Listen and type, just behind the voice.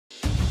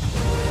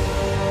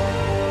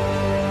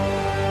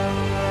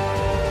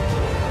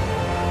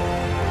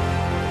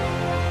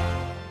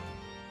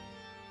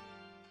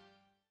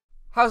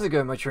How's it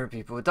going, my true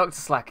people? Dr.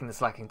 Slacking, the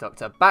Slacking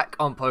Doctor, back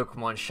on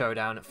Pokemon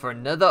Showdown for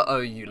another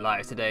OU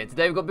live today. And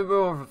today we've got a bit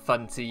more of a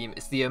fun team.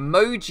 It's the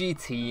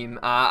Emoji team.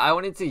 I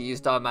wanted to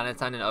use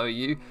DARMANITAN in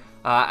OU.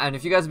 And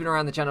if you guys have been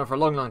around the channel for a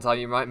long time,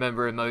 you might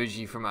remember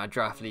Emoji from our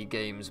Draft League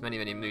games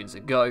many moons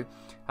ago.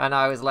 And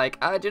I was like,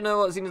 do you know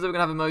what? Seems as though we're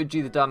going to have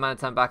Emoji, the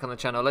DARMANITAN back on the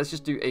channel. Let's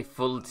just do a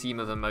full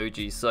team of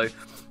Emoji. So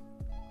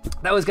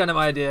that was kind of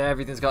my idea.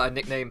 Everything's got a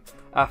nickname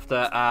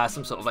after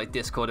some sort of like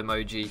Discord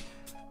emoji.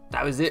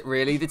 That was it,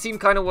 really. The team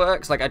kind of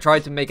works. Like, I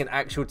tried to make an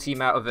actual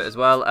team out of it as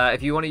well.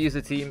 If you want to use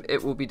the team,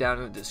 it will be down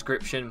in the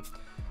description.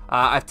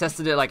 I've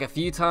tested it like a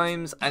few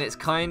times, and it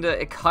kind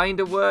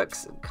of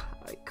works.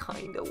 It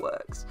kind of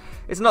works.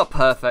 It's not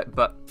perfect,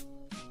 but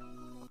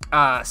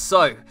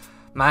so,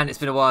 man, it's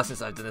been a while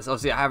since I've done this.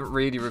 Obviously, I haven't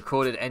really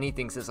recorded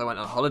anything since I went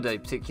on holiday,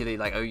 particularly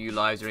like OU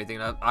lives or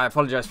anything. I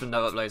apologize for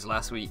no uploads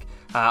last week.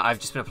 I've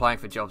just been applying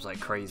for jobs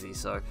like crazy,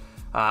 so.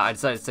 I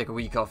decided to take a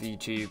week off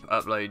YouTube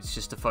uploads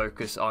just to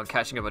focus on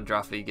catching up on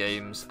Draft League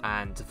games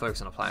and to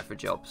focus on applying for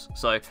jobs.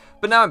 So,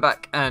 but now I'm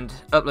back and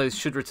uploads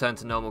should return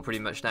to normal pretty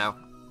much now.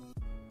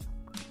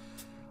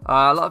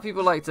 A lot of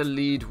people like to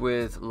lead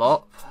with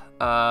Lop.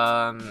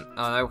 And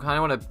I kind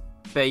of want to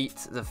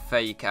bait the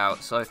fake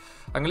out. So I'm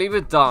going to lead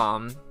with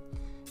Darm.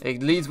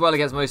 It leads well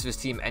against most of his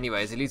team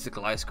anyways. It leads to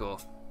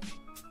Gliscor.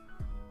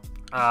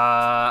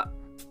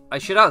 I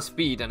should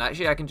outspeed, and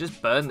actually I can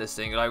just burn this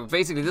thing. Like,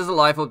 basically, this is a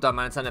life orb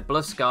DARMANITAN. It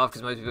bluffs Scarf,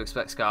 because most people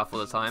expect Scarf all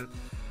the time.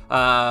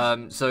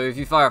 So if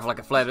you fire off like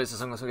a Flare Blitz or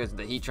something goes to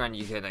the Heatran,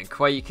 you can then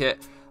Quake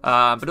it.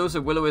 But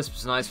also Will-O-Wisp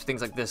is nice for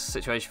things like this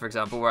situation, for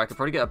example, where I could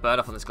probably get a burn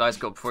off on this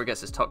Gliscor before he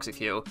gets his Toxic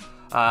Heal.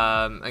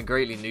 And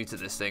greatly new to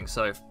this thing,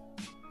 so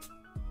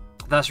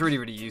that's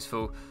really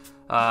useful.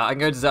 I can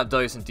go to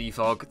Zapdos and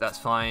Defog, that's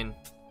fine.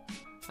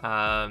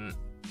 There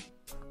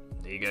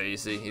you go, you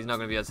see, he's not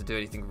going to be able to do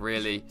anything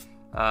really.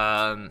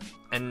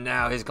 And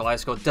now his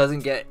Gliscor doesn't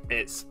get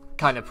its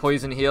kind of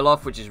poison heal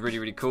off, which is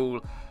really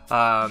cool.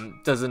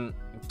 Doesn't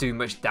do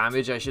much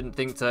damage, I shouldn't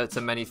think, to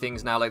many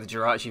things now, like the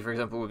Jirachi, for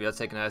example, will be able to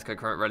take an Earthquake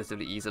current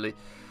relatively easily.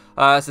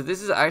 So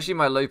this is actually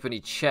my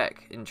Lopunny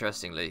check,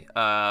 interestingly,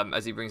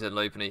 as he brings in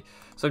Lopunny.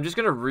 So I'm just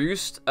going to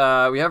Roost.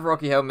 We have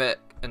Rocky Helmet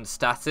and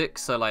Static,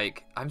 so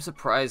like, I'm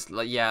surprised,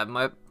 like, yeah,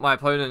 my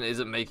opponent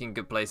isn't making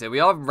good plays here. We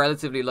are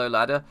relatively low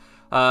ladder,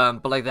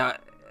 but like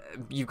that,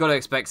 you've got to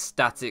expect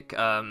Static,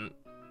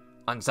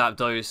 on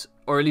Zapdos,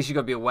 or at least you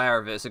got to be aware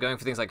of it. So going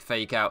for things like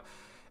Fake Out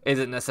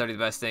isn't necessarily the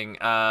best thing.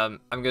 I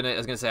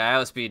was gonna say I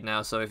outspeed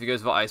now, so if he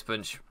goes for Ice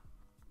Punch,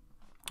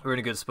 we're in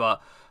a good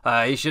spot.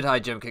 He should high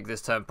jump kick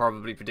this turn,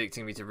 probably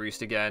predicting me to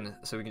Roost again,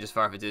 so we can just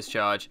fire off a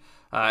Discharge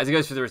as he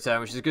goes for the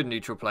return, which is a good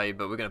neutral play,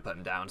 but we're gonna put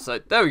him down. So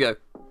there we go.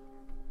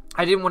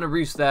 I didn't want to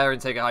Roost there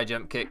and take a high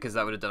jump kick because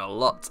that would have done a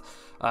lot.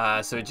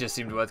 So it just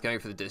seemed worth going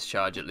for the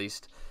Discharge at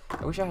least.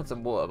 I wish I had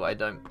some water, but I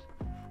don't.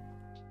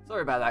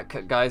 Sorry about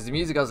that, guys. The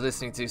music I was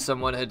listening to,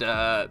 someone had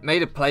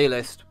made a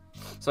playlist,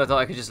 so I thought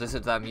I could just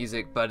listen to that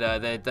music, but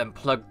they then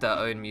plugged their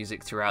own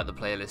music throughout the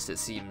playlist, it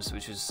seems,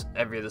 which was,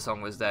 every other song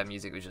was their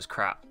music, which was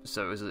crap,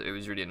 so it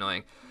was really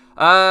annoying.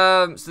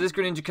 So this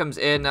Greninja comes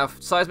in. Now,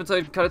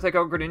 Seismitoad can kind of take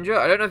out Greninja.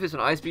 I don't know if it's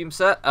an Ice Beam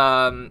set.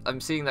 I'm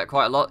seeing that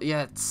quite a lot.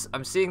 Yeah,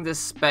 I'm seeing this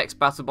Specs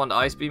Battle Bond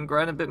Ice Beam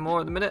Gren a bit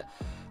more at the minute,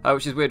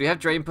 which is weird. We have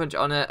Drain Punch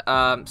on it,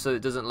 so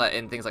it doesn't let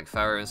in things like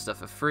Pharaoh and stuff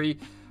for free.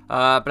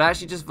 But I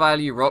actually just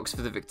value Rocks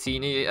for the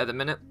Victini at the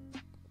minute.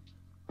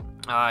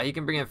 He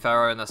can bring in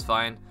Pharaoh and that's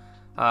fine.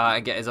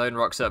 And get his own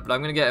Rocks up. But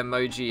I'm going to get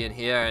Emoji in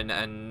here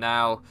and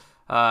now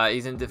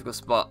he's in a difficult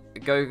spot.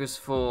 It goes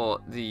for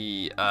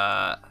the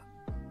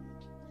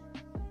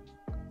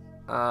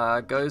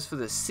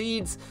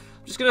Seeds.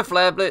 I'm just going to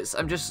Flare Blitz.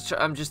 I'm just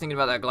thinking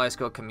about that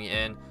Gliscor coming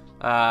in.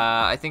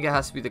 I think it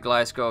has to be the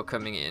Gliscor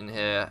coming in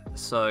here.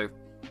 So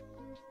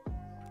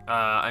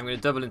I'm going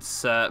to double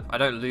Intercept. I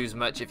don't lose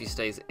much if he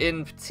stays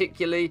in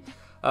particularly,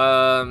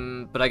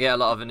 but I get a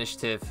lot of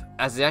initiative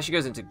as it actually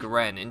goes into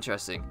Gren.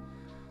 Interesting.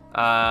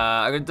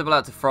 I'm going to double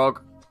out to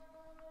Frog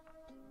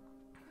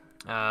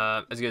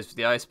as he goes for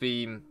the Ice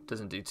Beam.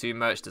 Doesn't do too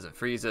much, doesn't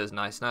freeze us.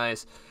 Nice.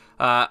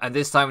 And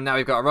this time now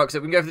we've got a Rock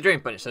Set. We can go for the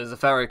Drain Punch. So as the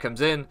Pharaoh comes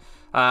in,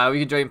 we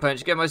can Drain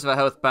Punch, get most of our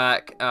health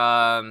back.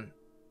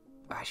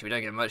 Actually, we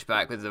don't get much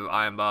back with the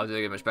Iron Bars. We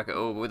don't get much back at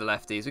all, but with the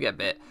lefties, we get a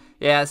bit.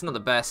 Yeah, it's not the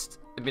best.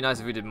 It'd be nice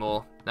if we did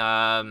more.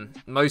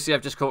 Mostly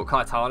I've just caught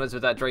Kartanas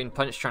with that Drain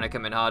Punch trying to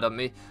come in hard on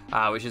me,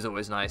 which is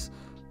always nice.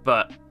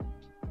 But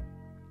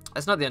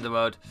that's not the end of the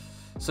world.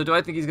 So do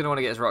I think he's going to want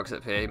to get his Rocks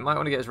up here? He might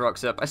want to get his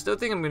Rocks up. I still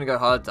think I'm going to go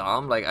hard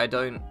Darm. Like, I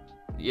don't...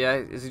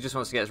 Yeah, he just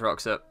wants to get his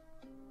Rocks up.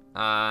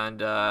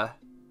 And, I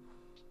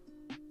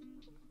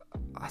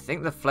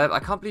think the Flare... I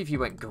can't believe he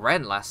went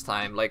Gren last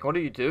time. Like, what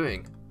are you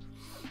doing?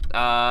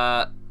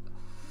 I'm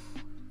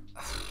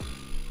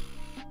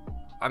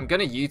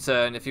gonna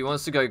U-turn. If he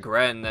wants to go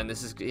Gren, then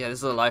this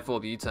is a Life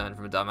Orb U-turn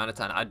from a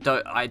DARMANITAN.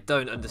 I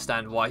don't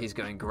understand why he's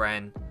going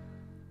Gren.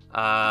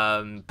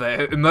 But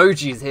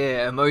Emoji's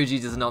here.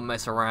 Emoji does not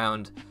mess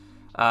around.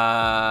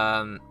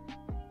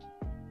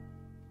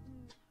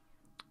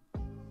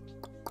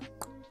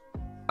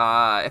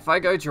 If I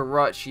go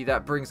Jirachi,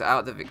 that brings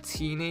out the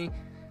Victini.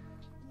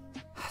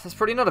 That's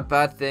probably not a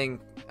bad thing.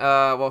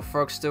 While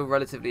Frog's still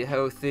relatively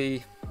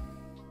healthy.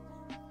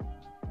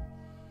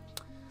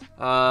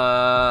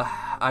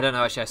 I don't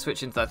know, actually, I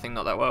switched into that thing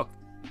not that well.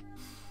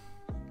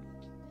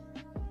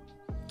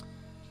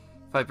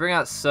 If I bring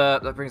out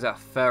Serp, that brings out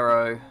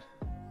Pharaoh.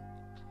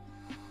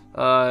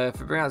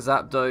 If I bring out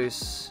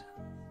Zapdos,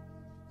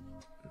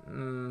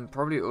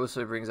 probably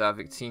also brings out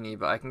Victini,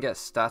 but I can get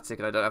Static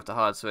and I don't have to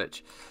hard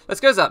switch. Let's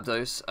go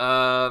Zapdos.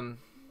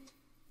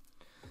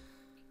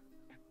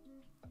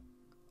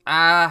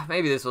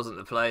 Maybe this wasn't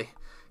the play,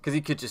 because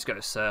he could just go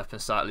Serp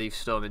and start Leaf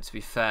Storming, to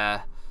be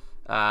fair.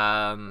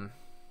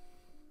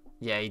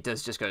 Yeah, he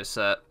does just go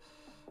Serp.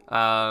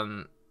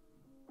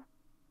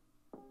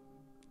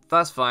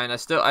 That's fine. I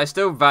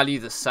still value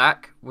the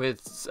sack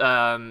with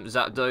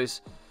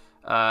Zapdos,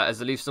 as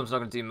the Leaf Storm's not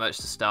going to do much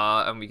to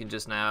start, and we can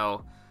just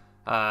now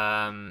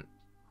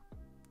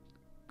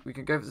we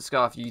can go for the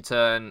Scarf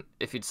U-turn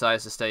if he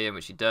decides to stay in,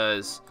 which he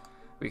does.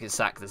 We can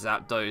sack the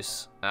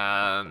Zapdos,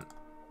 and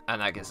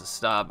that gets a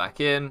star back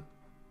in.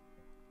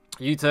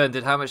 U-turn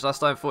did how much last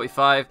time?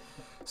 45.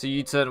 So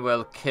U-turn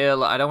will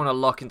kill. I don't want to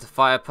lock into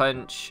Fire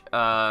Punch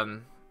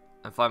and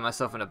find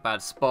myself in a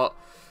bad spot,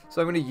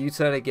 so I'm going to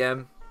U-turn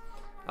again.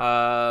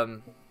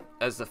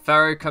 As the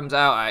Pharaoh comes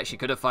out, I actually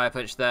could have Fire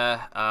Punch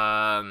there.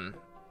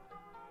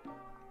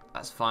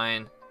 That's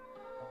fine.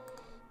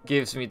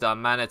 Gives me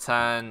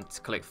Darmanitan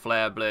to click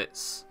Flare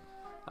Blitz.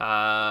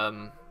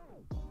 I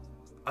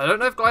don't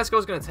know if Gliscor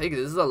is going to take it.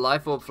 This is a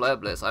Life Orb Flare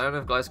Blitz. I don't know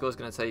if Gliscor is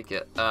going to take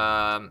it.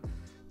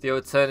 The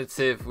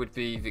alternative would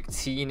be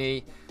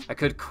Victini. I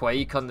could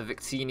Quake on the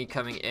Victini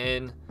coming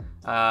in.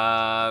 But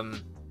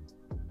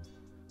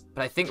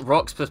I think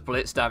Rocks plus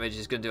Blitz damage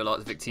is going to do a lot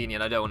to Victini,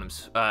 and I don't want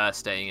him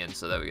staying in,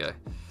 so there we go.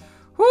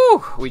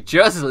 Whew! We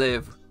just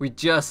live. We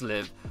just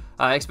live.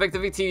 I expect the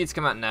Victini to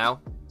come out now.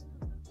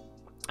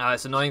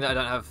 It's annoying that I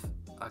don't have...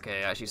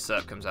 Okay, actually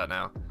Serp comes out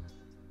now.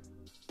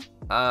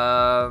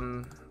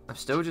 I'm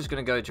still just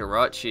going to go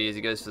Jirachi as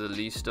he goes for the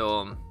Leaf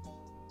Storm.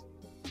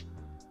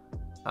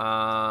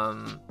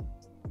 I'm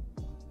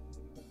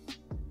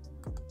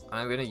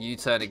going to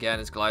U-turn again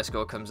as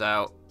Gliscor comes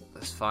out.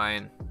 That's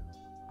fine.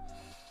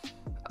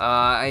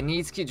 I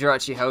need to keep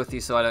Jirachi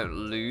healthy so I don't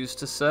lose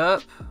to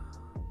Serp.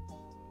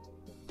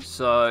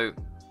 So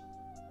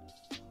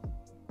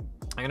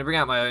I'm going to bring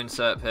out my own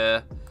Serp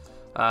here.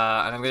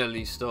 And I'm going to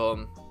Leaf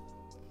Storm.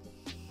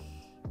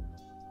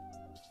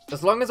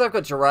 As long as I've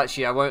got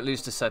Jirachi, I won't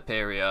lose to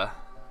Serperior.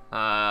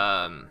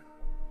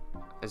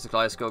 As the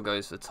Gliscor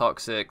goes for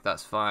Toxic,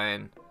 that's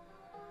fine.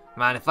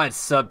 Man, if I had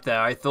subbed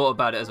there, I thought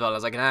about it as well. I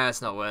was like, nah,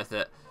 it's not worth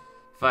it.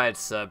 If I had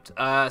subbed.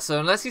 So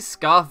unless he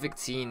Scarf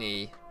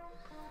Victini,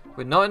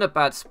 we're not in a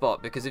bad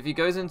spot, because if he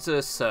goes into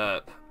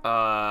Serp,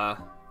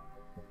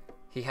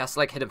 he has to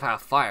like Hidden Power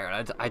Fire,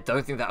 and I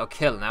don't think that'll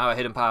kill. Now a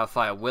Hidden Power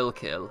Fire will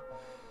kill.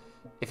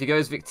 If he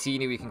goes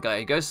Victini, we can go.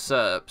 He goes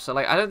Serp, so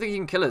like I don't think he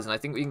can kill us, and I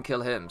think we can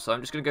kill him. So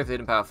I'm just gonna go for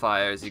Hidden Power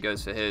Fire as he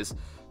goes for his.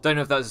 Don't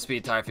know if that was a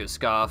speed tire, if it was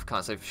Scarf,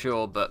 can't say for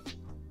sure, but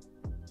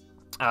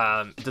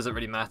it doesn't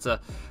really matter.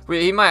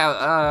 He might.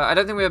 I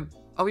don't think we're.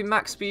 Are we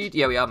max speed?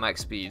 Yeah, we are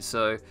max speed.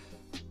 So,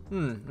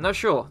 not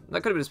sure.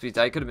 That could have been a speed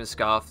tire. It could have been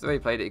Scarf. The way he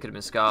played it, it could have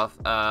been Scarf.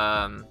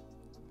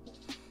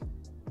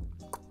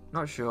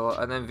 Not sure.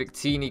 And then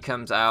Victini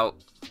comes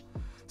out.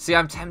 See,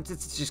 I'm tempted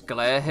to just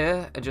glare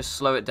here and just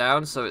slow it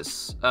down so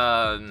it's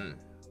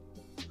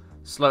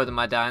slower than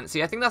my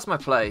Diancie. I think that's my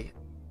play.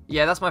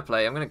 Yeah, that's my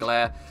play. I'm going to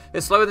glare.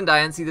 It's slower than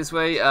Diancie this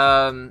way,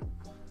 and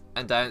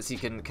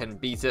Diancie can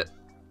beat it.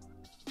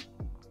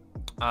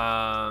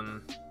 Oh,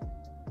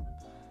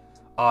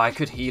 I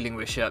could Healing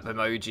Wish up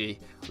Emoji.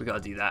 We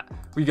got to do that.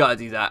 We got to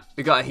do that.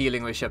 We got to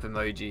Healing Wish up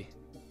Emoji.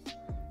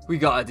 We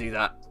got to do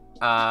that.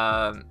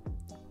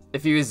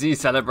 If he was Z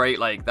Celebrate,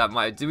 like, that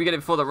might... Do we get it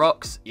before the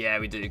rocks? Yeah,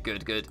 we do.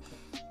 Good, good.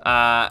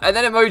 And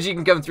then Emoji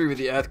can come through with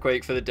the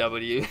Earthquake for the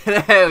W.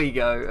 There we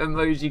go.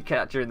 Emoji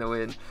capturing the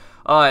win.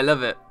 Oh, I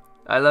love it.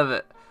 I love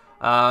it.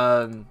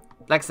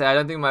 Like I say, I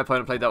don't think my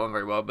opponent played that one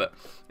very well, but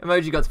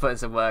Emoji got to put in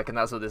some work, and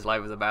that's what this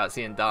live was about,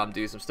 seeing Darm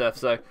do some stuff.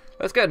 So,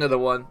 let's get another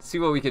one, see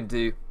what we can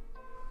do.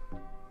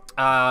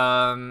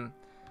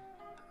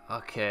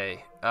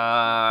 Okay.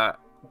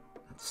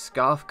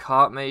 Scarf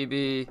Cart,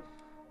 maybe.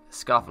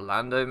 Scarf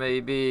Lando,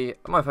 maybe.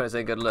 My opponent's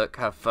saying good luck,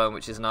 have fun,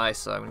 which is nice.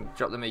 So I'm going to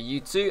drop them a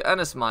U2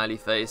 and a smiley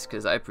face,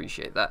 because I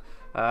appreciate that.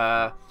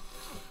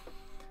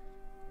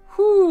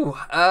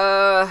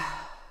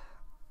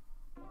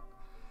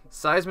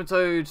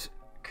 Seismitoad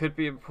could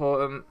be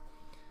important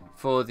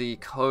for the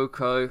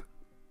Coco.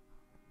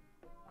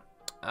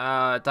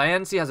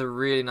 Diancie has a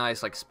really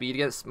nice like speed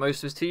against most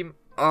of his team.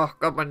 Oh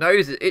god, my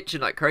nose is itching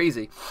like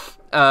crazy.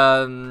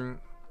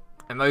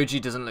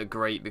 Emoji doesn't look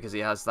great because he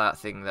has that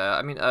thing there.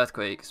 I mean,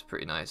 Earthquake is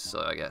pretty nice,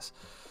 so I guess.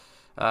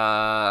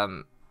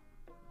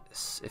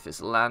 If it's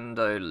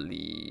Lando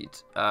lead,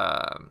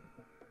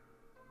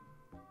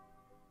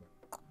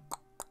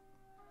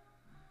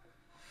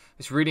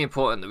 it's really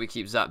important that we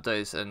keep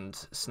Zapdos and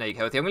Snake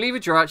healthy. I'm going to leave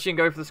with Jirachi and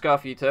go for the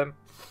Scarf U-turn.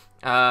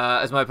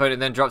 As my opponent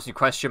then drops me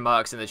question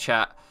marks in the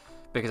chat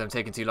because I'm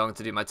taking too long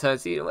to do my turn.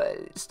 See,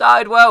 it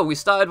started well. We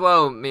started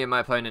well, me and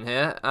my opponent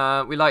here.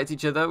 We liked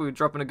each other. We were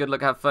dropping a good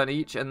look, have fun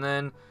each, and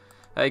then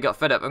he got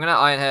fed up. I'm going to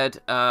Iron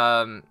Head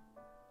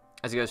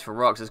as he goes for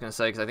rocks, I was going to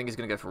say, because I think he's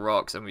going to go for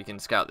rocks, and we can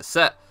scout the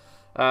set.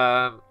 We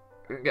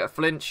can get a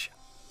flinch.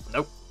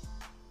 Nope.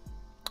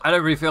 I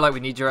don't really feel like we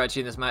need Jirachi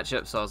in this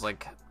matchup, so I was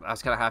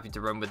kind of happy to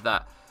run with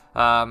that.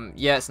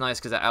 Yeah, it's nice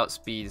because it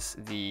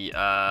outspeeds the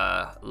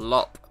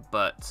Lop,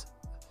 but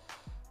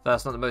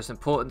that's not the most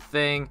important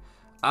thing.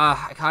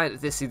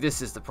 This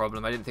is the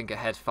problem. I didn't think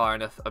ahead far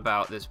enough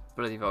about this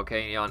bloody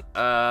Volcanion.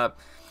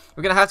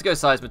 We're going to have to go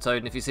Seismitoad,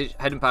 and if he's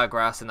Head and Power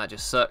Grass, then that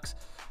just sucks.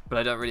 But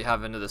I don't really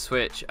have another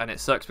switch, and it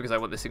sucks because I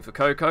want this thing for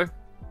Coco.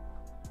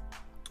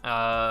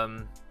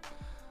 I'm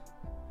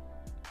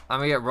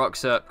going to get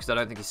Rocks up because I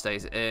don't think he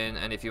stays in,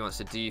 and if he wants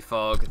to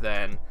defog,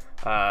 then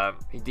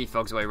he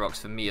defogs away Rocks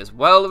for me as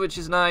well, which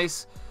is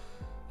nice.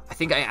 I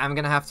think I am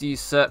going to have to use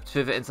Serp to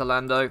pivot into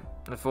Lando,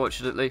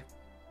 unfortunately.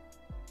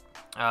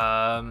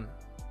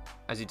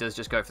 As he does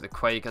just go for the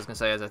Quake, I was going to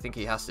say, as I think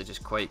he has to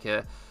just Quake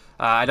here.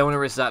 I don't want to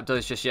risk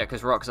Zapdos just yet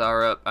because Rocks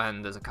are up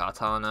and there's a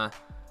Kartana.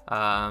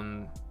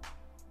 I'm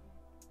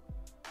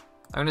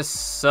going to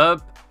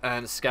sub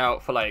and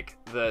scout for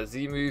the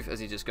Z move as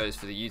he just goes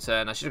for the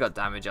U-turn. I should have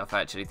got damage off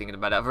actually thinking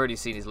about it. I've already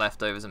seen his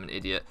leftovers. I'm an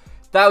idiot.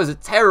 That was a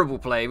terrible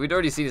play. We'd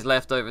already seen his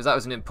leftovers. That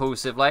was an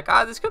impulsive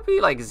this could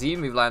be Z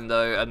move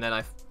Lando, and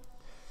then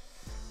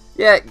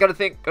yeah, gotta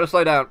think, gotta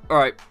slow down.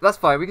 Alright, that's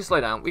fine, we can slow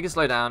down. We can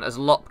slow down as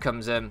Lop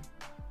comes in.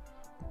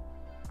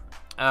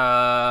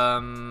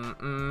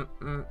 I'm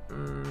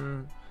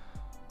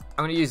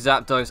gonna use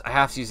Zapdos. I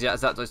have to use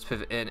Zapdos to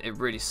pivot in. It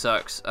really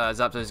sucks.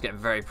 Zapdos is getting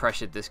very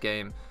pressured this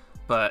game,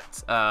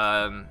 but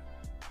kind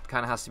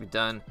of has to be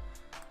done.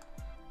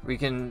 We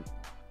can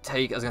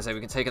take, we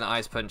can take an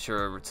Ice Punch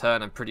or a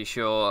Return, I'm pretty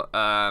sure.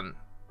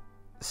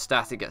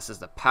 Static gets us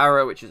the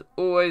Para, which is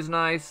always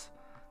nice.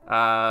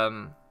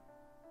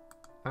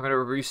 I'm going to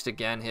Roost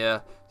again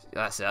here.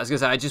 That's it. I was going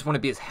to say, I just want to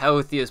be as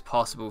healthy as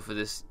possible for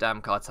this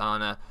damn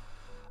Kartana.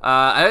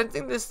 I don't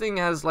think this thing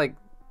has,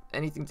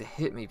 anything to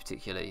hit me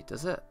particularly,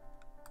 does it?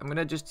 I'm going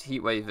to just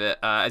Heat Wave it.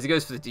 As he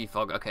goes for the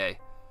defog, okay.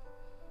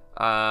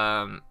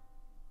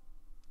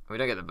 We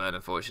don't get the burn,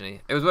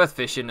 unfortunately. It was worth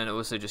fishing and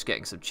also just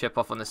getting some chip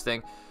off on this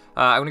thing.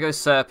 I'm going to go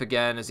Serp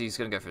again as he's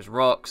going to go for his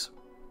rocks.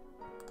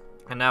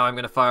 And now I'm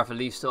going to fire off a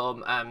Leaf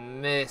Storm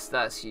and miss.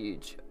 That's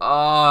huge.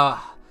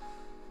 Ah.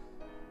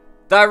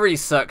 That really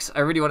sucks. I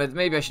really wanted...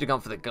 Maybe I should have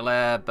gone for the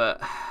Glare,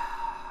 but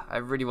I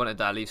really wanted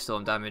that Leaf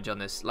Storm damage on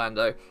this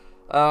Lando.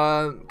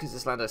 Because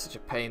this Lando is such a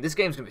pain. This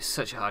game's going to be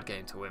such a hard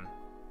game to win.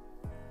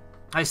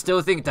 I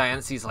still think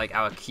Diancie's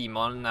our key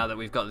mon now that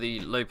we've got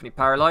the Lopunny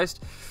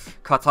paralyzed.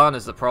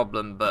 Kartana's the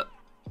problem, but...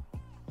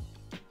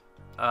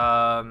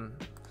 I'm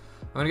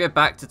going to go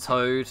back to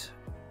Toad.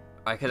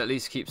 I can at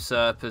least keep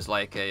Serp as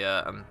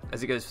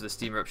as he goes for the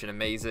Steam Eruption,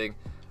 amazing.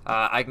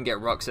 I can get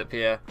Rocks up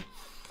here.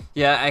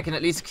 Yeah, I can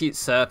at least keep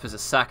Serp as a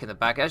sack in the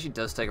back. It actually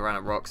does take a round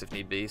of Rocks if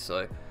need be,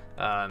 so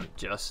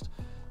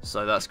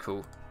so that's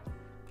cool.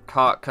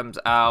 Cart comes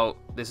out.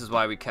 This is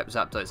why we kept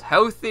Zapdos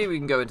healthy. We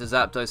can go into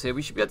Zapdos here.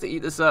 We should be able to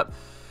eat this up.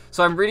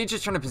 So I'm really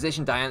just trying to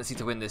position Diancie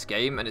to win this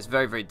game, and it's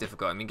very, very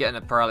difficult. I mean, getting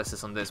a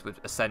paralysis on this would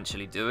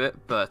essentially do it,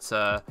 but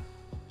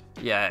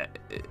yeah,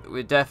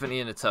 we're definitely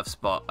in a tough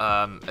spot.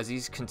 As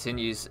he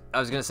continues, I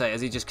was going to say,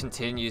 as he just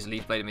continues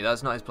Leaf Blading me,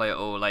 that's not his play at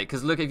all.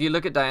 Because look, if you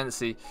look at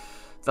Diancie,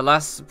 the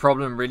last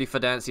problem really for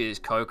Diancie is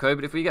Coco,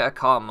 but if we get a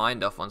Calm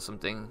Mind off on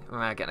something,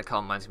 getting a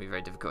Calm Mind is going to be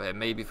very difficult here.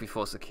 Maybe if we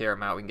force the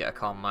Kyurem out, we can get a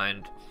Calm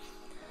Mind.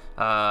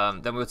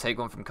 Then we'll take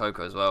one from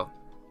Coco as well.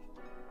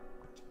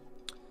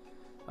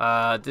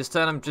 This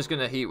turn I'm just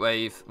going to Heat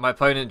Wave. My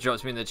opponent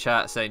drops me in the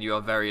chat saying you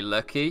are very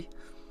lucky.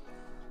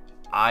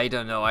 I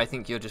don't know. I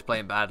think you're just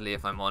playing badly,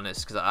 if I'm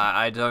honest, because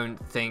I don't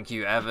think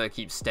you ever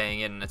keep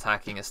staying in and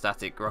attacking a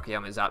static Rocky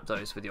Helmet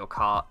Zapdos with your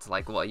cart.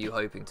 What are you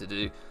hoping to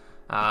do?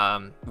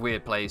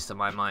 Weird plays to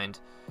my mind.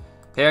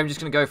 Here I'm just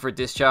going to go for a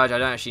Discharge. I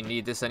don't actually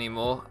need this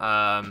anymore.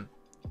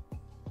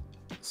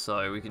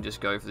 So we can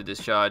just go for the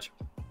Discharge.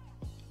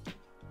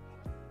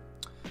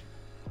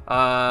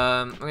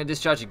 I'm going to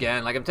Discharge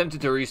again. I'm tempted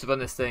to Roost on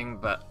this thing,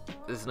 but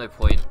there's no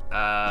point.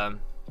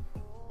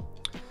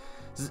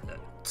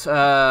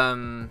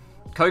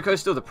 Coco's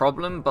still the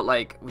problem, but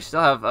we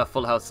still have a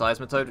full health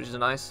Seismitoad, which is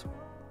nice.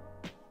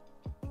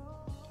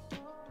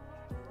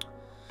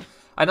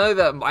 I know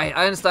that I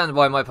understand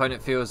why my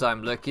opponent feels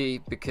I'm lucky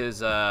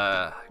because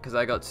I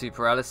got 2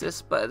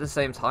 paralysis, but at the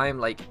same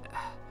time,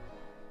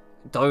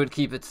 don't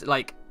keep it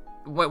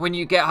when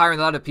you get higher in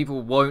the ladder,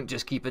 people won't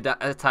just keep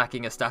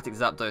attacking a static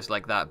Zapdos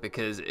like that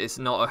because it's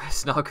not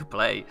a good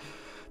play.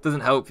 It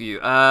doesn't help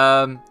you.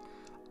 I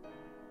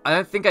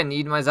don't think I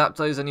need my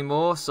Zapdos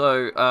anymore,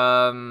 so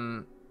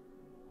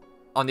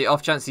on the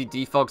off chance he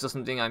defogs or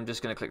something, I'm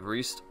just gonna click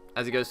Roost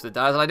as he goes to the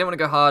Dazzle. I didn't want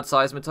to go hard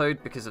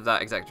Seismitoad because of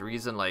that exact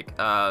reason.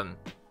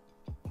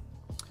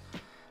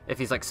 If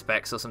he's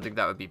Specs or something,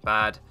 that would be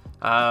bad.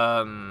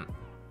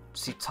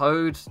 See,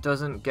 Toad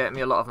doesn't get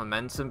me a lot of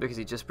momentum because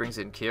he just brings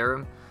in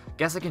Kyurem.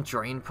 guess I can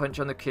Drain Punch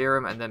on the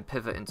Kyurem and then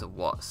pivot into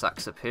what? Sack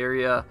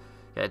Superior,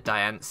 get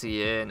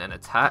Diancie in and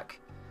attack.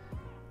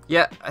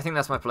 Yeah, I think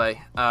that's my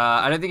play.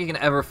 I don't think he can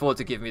ever afford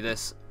to give me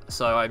this,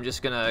 so I'm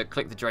just going to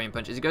click the Drain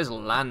Punch. As he goes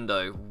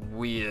Lando,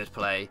 weird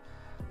play.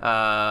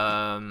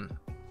 I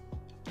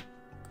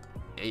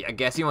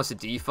guess he wants to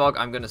defog.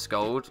 I'm going to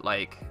Scold.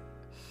 Like,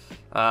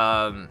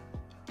 Kyurem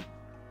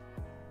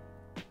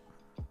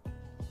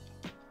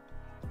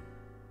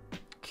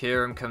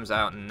comes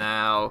out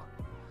now.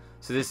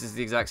 So this is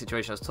the exact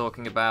situation I was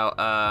talking about.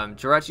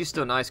 Jirachi's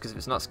still nice because if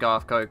it's not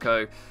Scarf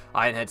Coco,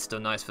 Iron Head's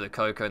still nice for the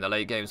Coco in the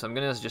late game. So I'm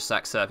going to just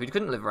sack Surf. He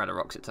couldn't live around a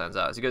Rocks, it turns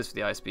out, as he goes for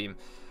the Ice Beam.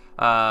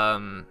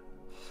 Now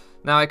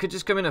I could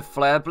just come in a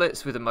Flare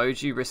Blitz with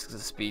Emoji, risks a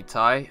speed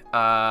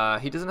tie.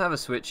 He doesn't have a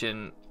switch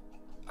in.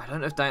 I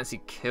don't know if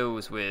Diancie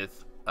kills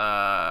with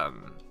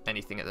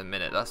anything at the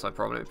minute. That's my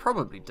problem. It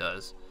probably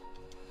does.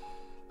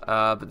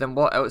 But then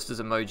what else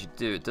does Emoji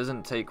do? It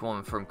doesn't take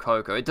one from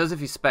Coco. It does if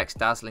he specs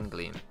Dazzling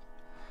Gleam.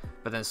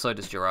 But then so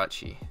does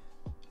Jirachi.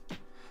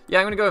 Yeah,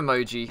 I'm going to go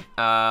Emoji.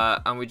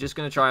 And we're just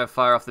going to try and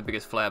fire off the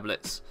biggest Flare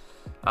Blitz.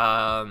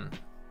 And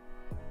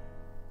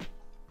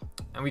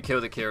we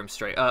kill the Kyurem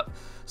straight up.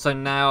 So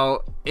now,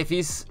 if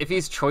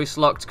he's choice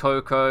locked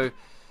Coco,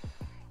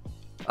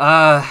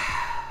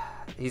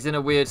 he's in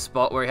a weird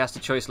spot where he has to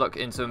choice lock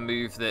into a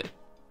move that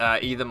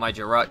either my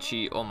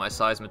Jirachi or my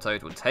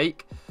Seismitoad will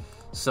take.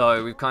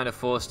 So we've kind of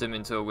forced him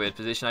into a weird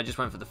position. I just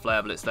went for the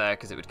Flare Blitz there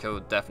because it would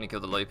definitely kill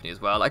the Lopunny as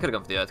well. I could have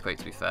gone for the Earthquake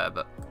to be fair,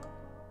 but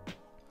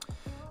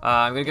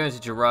I'm going to go into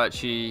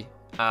Jirachi.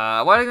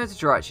 Why did I go into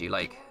Jirachi?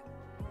 Like,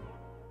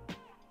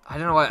 I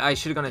don't know why. I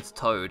should have gone into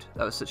Toad.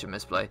 That was such a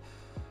misplay.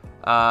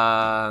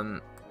 I'm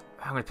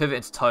going to pivot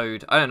into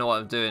Toad. I don't know what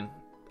I'm doing.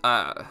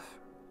 I've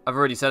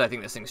already said I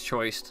think this thing's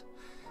choiced.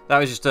 That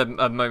was just a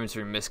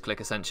momentary misclick,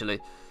 essentially.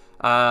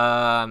 Here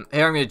I'm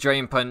going to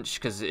Drain Punch,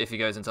 because if he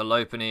goes into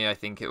Lopunny, I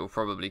think it will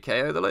probably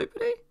KO the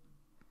Lopunny.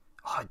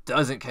 Oh, it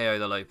doesn't KO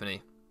the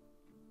Lopunny.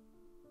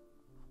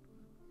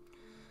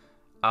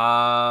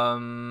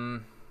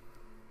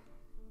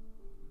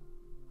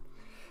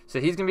 So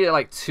he's going to be at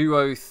like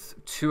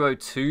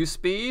 202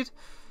 speed.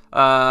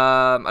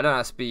 I don't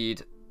have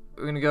speed.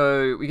 We're going to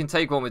go... We can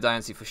take one with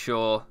Diancie for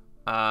sure.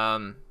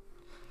 And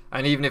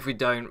even if we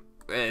don't...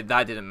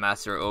 that didn't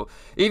matter at all.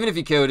 Even if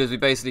he killed us, we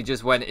basically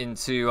just went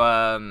into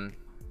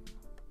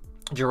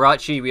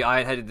Jirachi. We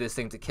Iron-Headed this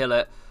thing to kill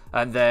it.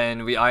 And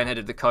then we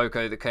Iron-Headed the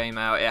Coco that came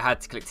out. It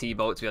had to click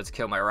T-Bolt to be able to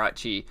kill my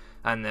Jirachi.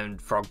 And then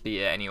Frog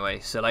beat it anyway.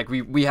 So like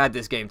we had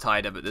this game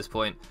tied up at this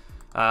point.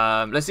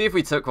 Let's see if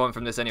we took one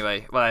from this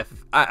anyway. Well, if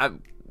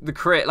the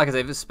crit, like I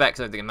said, if it's specs,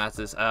 I don't think it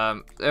matters.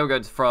 They'll go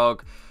to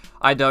Frog.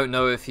 I don't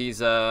know if he's...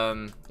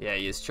 yeah,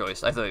 he is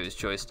choiced. I thought he was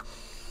choiced.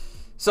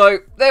 So,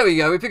 there we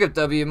go. We pick up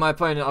W. My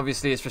opponent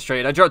obviously is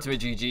frustrated. I dropped him a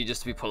GG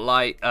just to be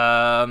polite.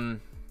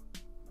 And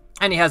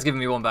he has given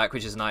me one back,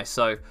 which is nice.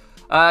 So,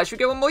 should we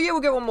get one more? Yeah,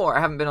 we'll get one more.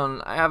 I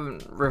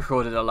haven't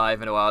recorded a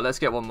live in a while. Let's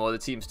get one more. The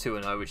team's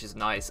 2-0, which is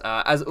nice.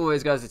 As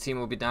always, guys, the team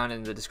will be down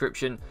in the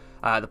description.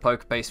 The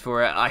poker pace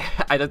for it.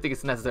 I don't think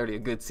it's necessarily a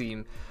good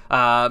team.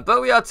 But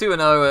we are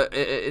 2-0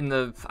 in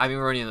the... I mean,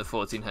 we're only in the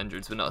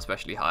 1400s. We're not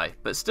especially high.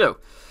 But still.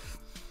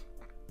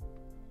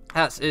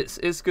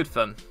 It's good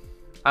fun.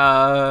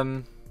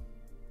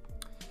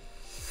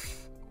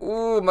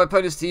 Ooh, my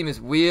opponent's team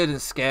is weird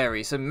and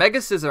scary. So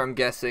Mega Scissor, I'm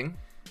guessing.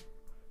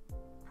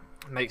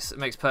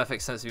 Makes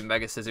perfect sense to be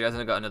Mega Scissor. He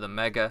hasn't got another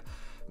Mega.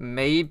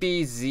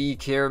 Maybe Z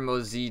Kyurem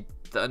or Z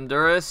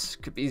Thunderous.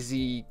 Could be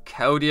Z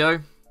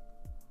Keldeo.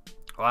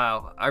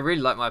 Wow, I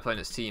really like my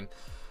opponent's team.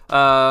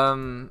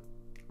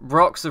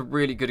 Rocks are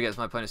really good against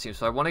my opponent's team,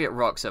 so I want to get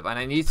Rocks up, and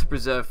I need to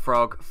preserve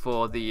Frog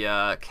for the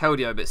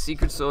Keldeo, but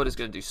Secret Sword is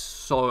going to do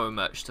so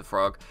much to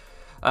Frog,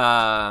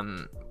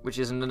 which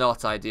is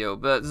not ideal,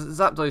 but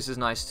Zapdos is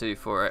nice too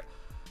for it.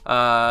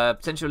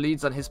 Potential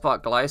leads on his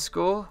part,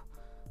 Gliscor,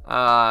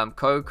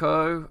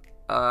 Coco.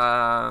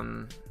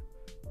 Alright,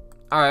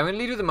 I'm going to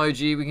lead with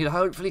Emoji. We can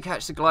hopefully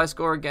catch the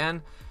Gliscor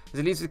again, because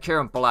it leads with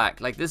Kyurem Black.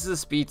 Like, this is a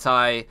speed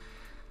tie.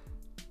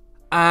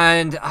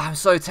 And I'm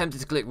so tempted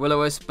to click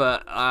Will-O-Wisp,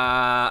 but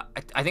I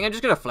think I'm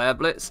just going to Flare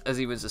Blitz as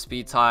he wins the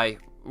speed tie.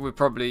 We're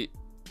probably,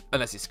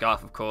 unless he's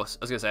Scarf, of course.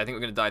 I was going to say, I think we're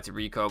going to die to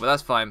Rico, but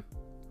that's fine.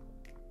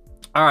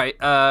 Alright,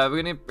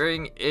 we're going to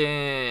bring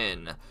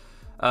in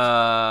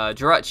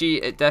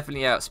Jirachi. It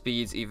definitely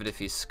outspeeds even if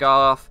he's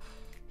Scarf.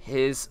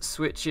 His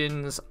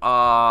switch-ins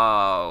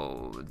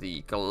are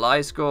the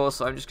Gliscor,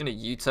 so I'm just going to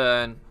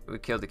U-turn. We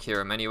kill the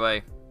Kyurem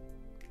anyway.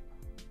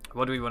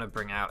 What do we want to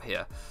bring out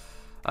here?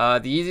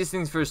 The easiest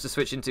thing for us to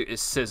switch into is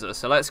Scissor.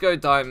 So let's go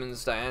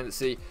Diamonds,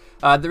 Diancie.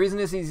 The reason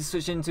it's easy to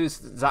switch into is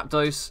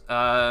Zapdos.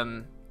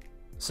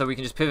 So we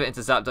can just pivot into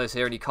Zapdos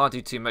here, and he can't do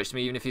too much to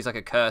me, even if he's like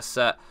a curse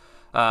set.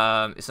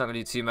 It's not going to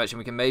do too much, and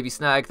we can maybe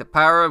snag the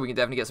Para. We can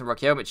definitely get some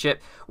Rocky Helmet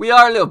chip. We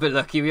are a little bit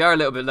lucky. We are a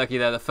little bit lucky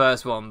there, the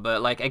first one.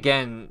 But, like,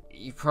 again,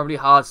 you probably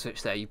hard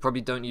switch there. You probably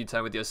don't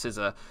U-turn with your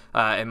Scissor,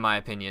 in my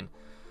opinion.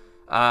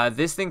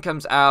 This thing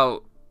comes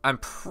out and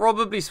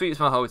probably sweeps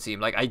my whole team.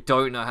 Like, I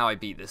don't know how I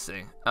beat this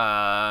thing.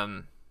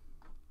 I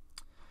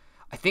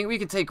I think we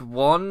could take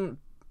one.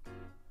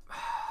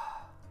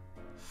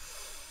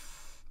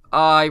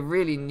 I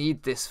really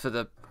need this for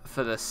the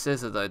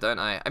scissor though, don't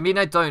I? I mean,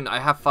 I don't. I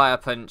have Fire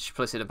Punch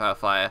plus Hidden Power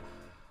Fire.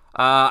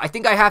 I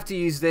think I have to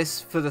use this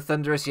for the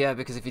Thunderous, yeah,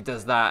 because if he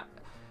does that,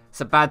 it's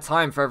a bad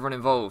time for everyone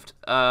involved.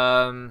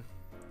 I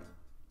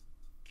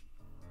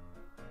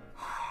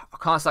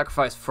can't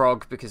sacrifice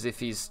Frog because if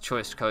he's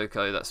choiced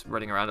Coco, that's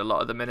running around a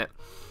lot at the minute.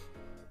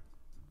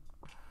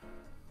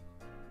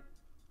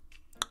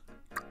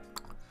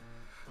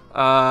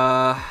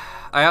 No,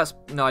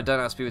 I don't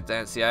outspeed with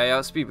Dancy. I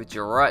outspeed with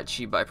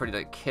Jirachi, but I probably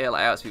don't kill.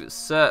 I outspeed with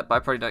Cert, but I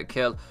probably don't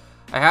kill.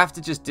 I have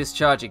to just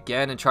discharge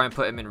again and try and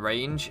put him in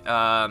range.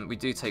 We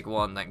do take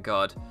one, thank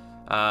God.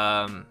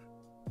 I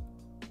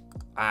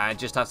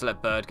just have to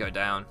let Bird go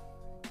down,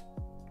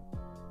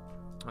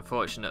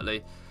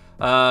 unfortunately.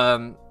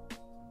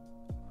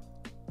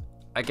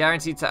 I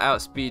guarantee to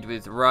outspeed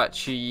with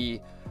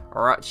Rachi.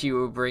 Rachi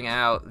will bring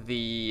out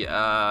the...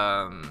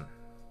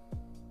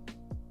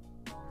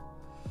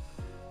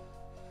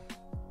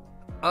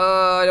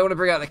 I don't want to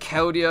bring out the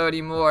Keldeo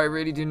anymore. I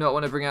really do not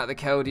want to bring out the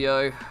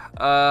Keldeo.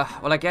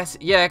 Well, I guess,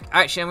 yeah.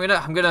 Actually,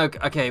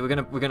 okay, we're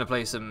gonna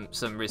play some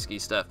risky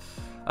stuff.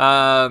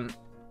 I'm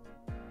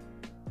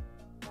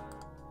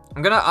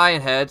gonna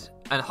Iron Head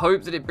and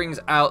hope that it brings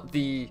out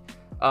the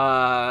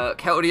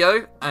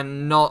Keldeo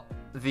and not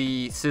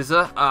the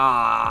Scissor.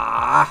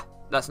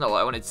 That's not what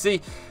I wanted to see.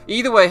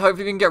 Either way,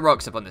 hopefully we can get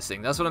rocks up on this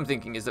thing. That's what I'm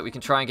thinking, is that we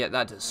can try and get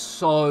that to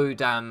so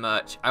damn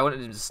much. I wanted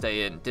him to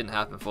stay in. Didn't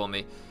happen for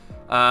me.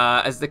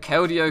 As the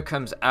Keldeo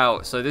comes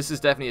out, so this is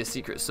definitely a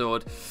secret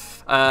sword.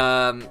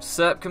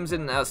 Serp comes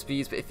in and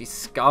outspeeds, but if he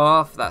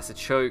Scarf, that's a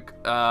choke.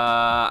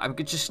 I'm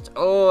just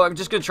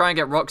gonna try and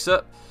get rocks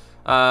up.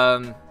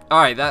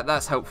 Alright,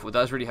 that's helpful.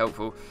 That's really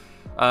helpful.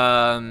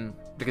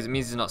 Because it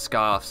means he's not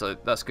Scarf, so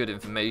that's good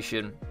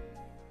information.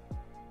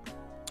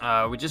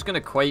 We're just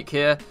gonna Quake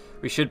here.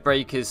 We should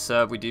break his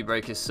Serb. We do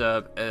break his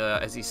Serb.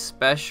 As he's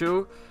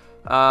special.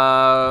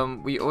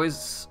 We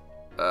always...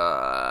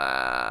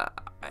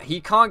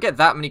 he can't get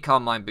that many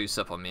Calm Mind boosts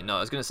up on me. No, I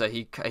was going to say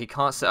he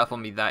can't set up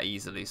on me that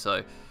easily.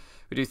 So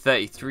we do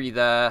 33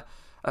 there.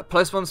 +1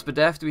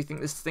 Spadef. Do we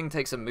think this thing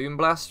takes a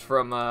Moonblast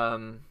from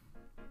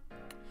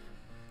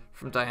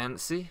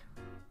Diancie?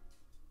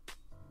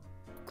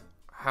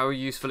 How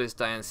useful is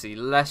Diancie?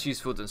 Less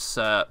useful than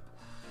Serp,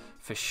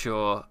 for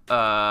sure. So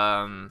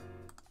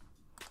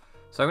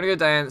I'm going to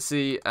go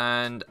Diancie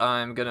and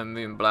I'm going to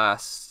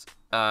Moonblast.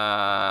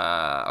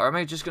 Or am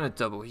I just going to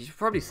double? He should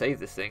probably save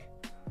this thing.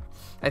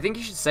 I think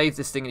he should save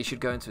this thing and he should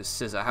go into a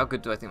Scissor. How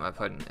good do I think my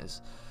opponent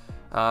is?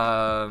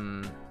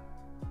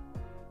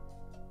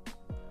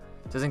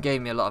 Doesn't give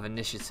me a lot of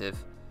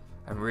initiative.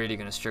 I'm really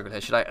going to struggle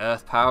here. Should I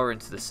Earth Power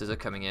into the Scissor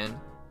coming in?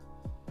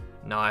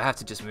 No, I have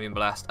to just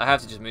Moonblast. I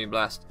have to just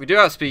Moonblast. We do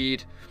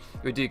outspeed.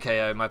 We do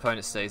KO. My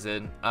opponent stays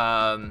in.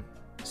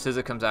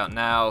 Scissor comes out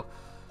now.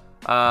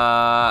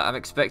 I'm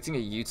expecting a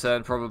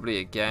U-turn probably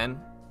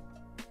again.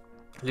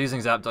 Losing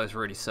Zapdos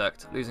really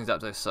sucked. Losing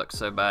Zapdos sucks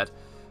so bad.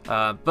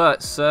 But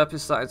Serp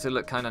is starting to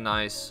look kind of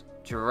nice.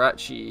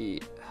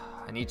 Jirachi,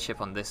 I need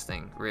chip on this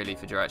thing, really,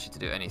 for Jirachi to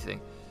do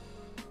anything.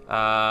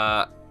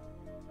 I'm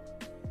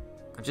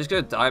just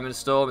going to Diamond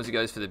Storm as he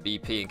goes for the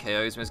BP and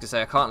KOs. I'm just going to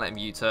say I can't let him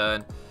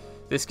U-turn.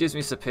 This gives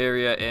me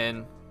Superior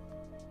in.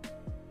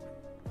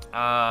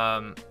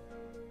 I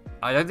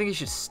don't think he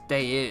should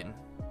stay in.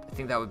 I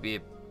think that would be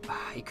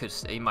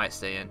he might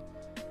stay in.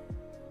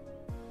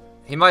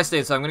 He might stay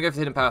in, so I'm going to go for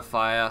Hidden Power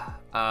Fire.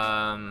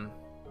 No,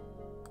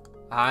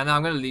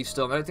 I'm going to Leaf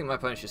Storm. I don't think my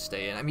opponent should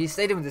stay in. I mean, he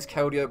stayed in with this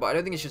Keldeo, but I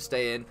don't think he should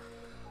stay in.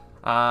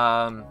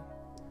 I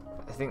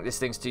think this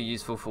thing's too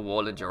useful for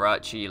Wall and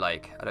Jirachi.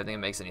 Like, I don't think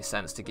it makes any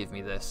sense to give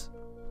me this.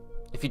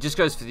 If he just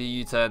goes for the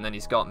U-turn, then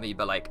he's got me.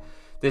 But, like,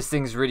 this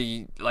thing's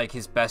really, like,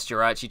 his best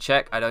Jirachi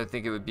check. I don't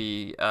think it would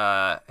be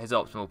his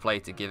optimal play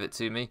to give it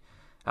to me.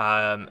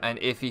 And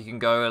if he can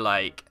go,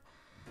 like...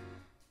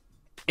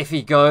 If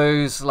he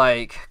goes,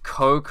 like,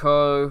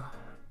 Coco...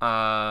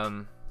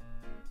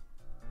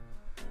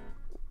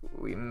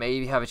 we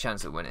maybe have a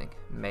chance at winning.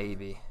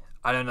 Maybe.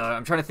 I don't know.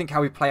 I'm trying to think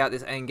how we play out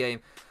this end game.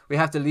 We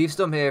have to Leaf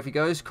Storm here. If he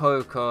goes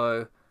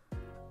Coco,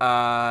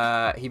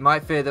 he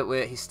might fear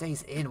that he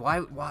stays in. Why?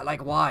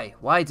 Like, why?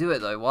 Why do it,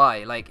 though?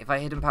 Why? Like, if I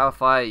Hidden Power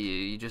Fire you,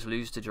 you just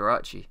lose to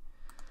Jirachi.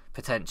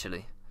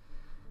 Potentially.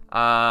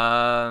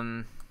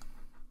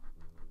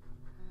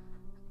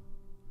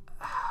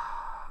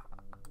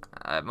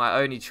 My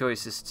only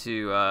choice is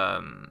to...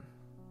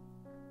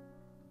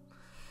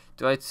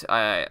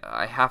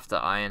 I have to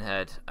Iron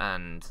Head,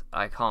 and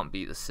I can't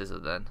beat the Scissor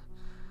then.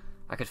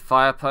 I could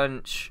Fire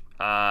Punch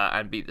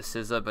and beat the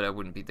Scissor, but I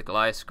wouldn't beat the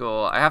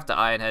Gliscor. I have to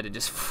Iron Head and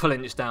just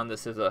flinch down the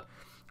Scissor.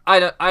 I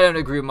don't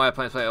agree with my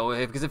opponent's play over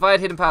here, because if I had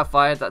Hidden Power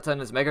Fire that turn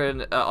his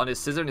Mega on his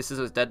Scissor and his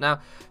Scissor is dead now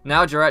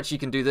Jirachi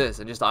can do this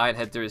and just Iron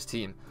Head through his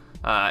team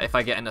if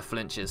I get enough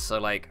flinches. So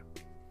like,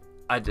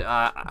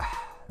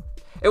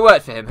 it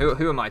worked for him.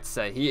 Who am I to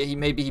say?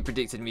 Maybe he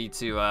predicted me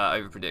to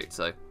overpredict.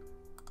 So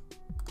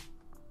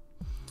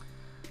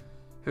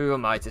Who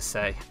am I to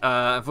say?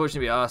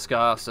 Unfortunately, we are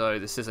Scarf, so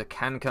the Scissor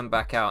can come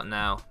back out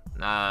now.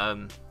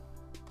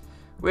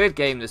 Weird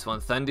game, this one.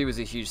 Thundy was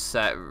a huge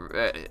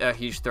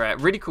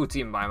threat. Really cool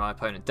team by my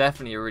opponent.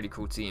 Definitely a really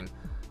cool team.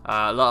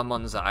 A lot of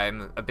mons that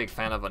I'm a big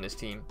fan of on his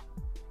team.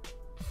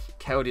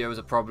 Keldeo was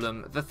a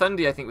problem. The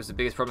Thundy, I think, was the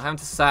biggest problem. Having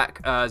to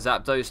sack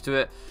Zapdos to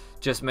it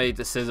just made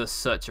the Scissor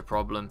such a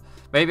problem.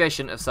 Maybe I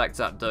shouldn't have sacked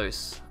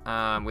Zapdos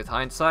with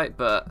hindsight,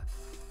 but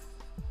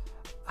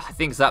I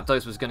think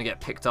Zapdos was going to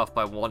get picked off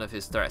by one of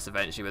his threats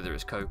eventually, whether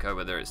it's Coco,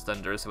 whether it's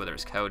Thundurus, or whether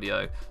it's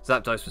Keldeo.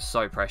 Zapdos was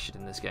so pressured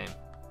in this game.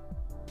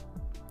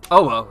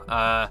 Oh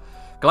well,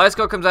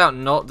 Gliscor comes out,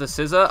 not the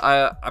Scissor.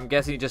 I'm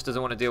guessing he just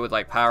doesn't want to deal with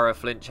like power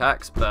flinch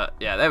hacks, but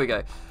yeah, there we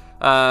go.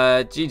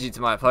 GG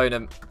to my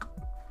opponent.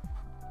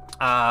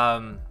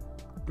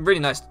 Really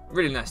nice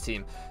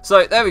team.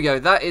 So there we go,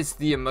 that is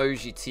the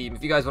Emoji team.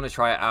 If you guys want to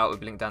try it out, we'll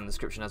link down in the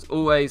description as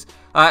always.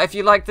 If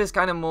you like this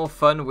kind of more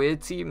fun,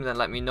 weird team, then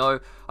let me know.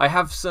 I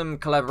have some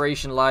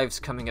collaboration lives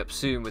coming up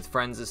soon with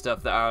friends and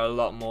stuff that are a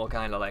lot more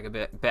kind of like a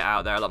bit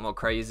out there, a lot more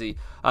crazy.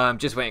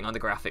 Just waiting on the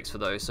graphics for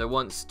those. So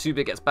once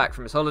 2Bit gets back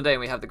from his holiday and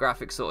we have the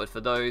graphics sorted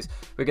for those,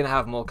 we're going to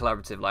have more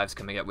collaborative lives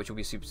coming up, which will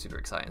be super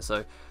exciting.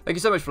 So thank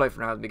you so much for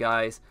playing with me,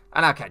 guys,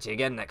 and I'll catch you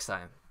again next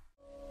time.